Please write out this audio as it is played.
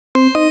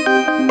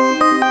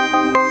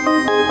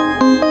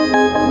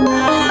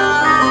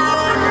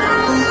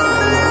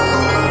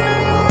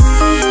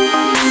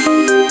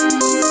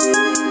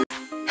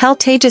HAL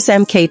Tejas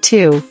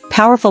MK2,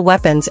 Powerful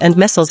Weapons and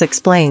Missiles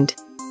Explained.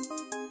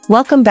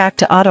 Welcome back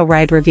to Auto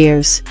Ride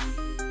Reviews.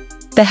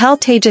 The HAL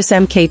Tejas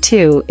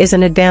MK2 is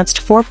an advanced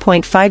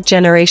 4.5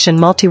 generation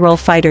multi-role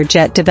fighter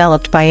jet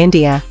developed by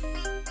India.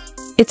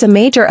 It's a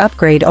major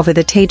upgrade over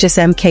the Tejas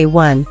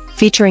MK1,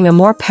 featuring a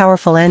more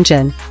powerful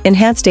engine,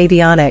 enhanced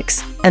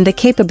avionics, and the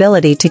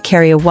capability to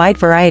carry a wide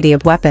variety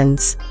of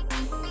weapons.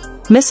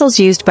 Missiles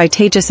used by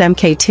Tejas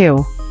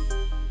MK2.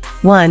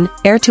 1.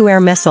 Air-to-air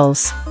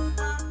missiles.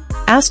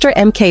 Astra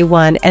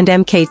MK1 and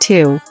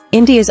MK2,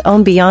 India's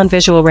own Beyond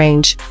Visual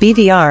Range,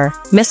 BVR,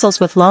 missiles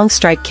with long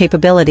strike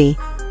capability.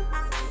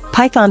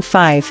 Python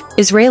 5,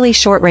 Israeli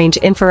short-range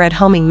infrared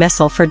homing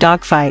missile for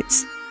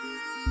dogfights.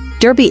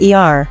 Derby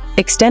ER,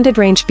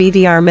 extended-range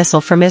BVR missile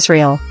from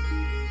Israel.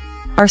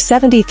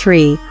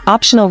 R-73,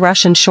 optional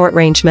Russian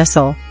short-range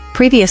missile,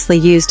 previously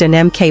used in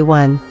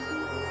MK1.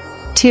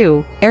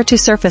 2.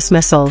 Air-to-surface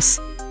missiles.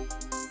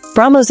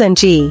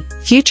 BrahMos-NG,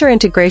 future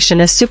integration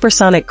as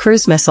supersonic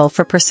cruise missile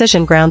for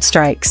precision ground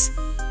strikes.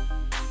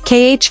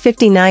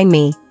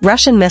 Kh-59Me,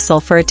 Russian missile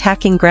for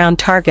attacking ground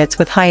targets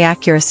with high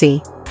accuracy.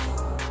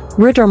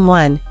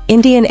 Rudram-1,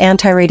 Indian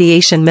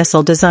anti-radiation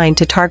missile designed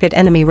to target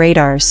enemy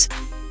radars.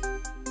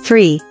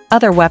 3.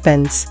 Other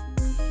weapons.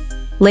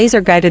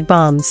 Laser-guided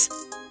bombs.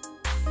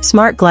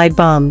 Smart glide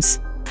bombs.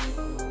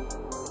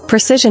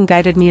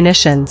 Precision-guided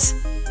munitions.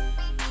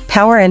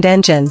 Power and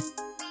engine.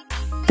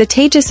 The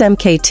Tejas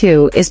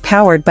MK2 is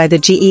powered by the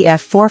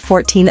GEF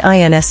 414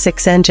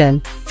 INS-6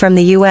 engine, from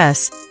the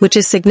US, which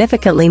is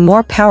significantly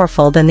more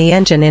powerful than the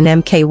engine in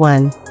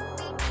MK1.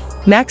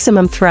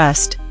 Maximum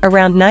thrust,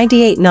 around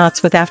 98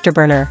 knots with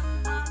afterburner.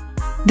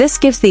 This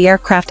gives the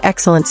aircraft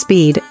excellent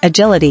speed,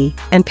 agility,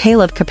 and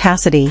payload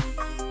capacity.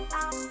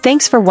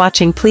 Thanks for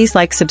watching. Please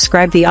like,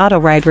 subscribe the Auto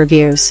Ride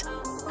Reviews.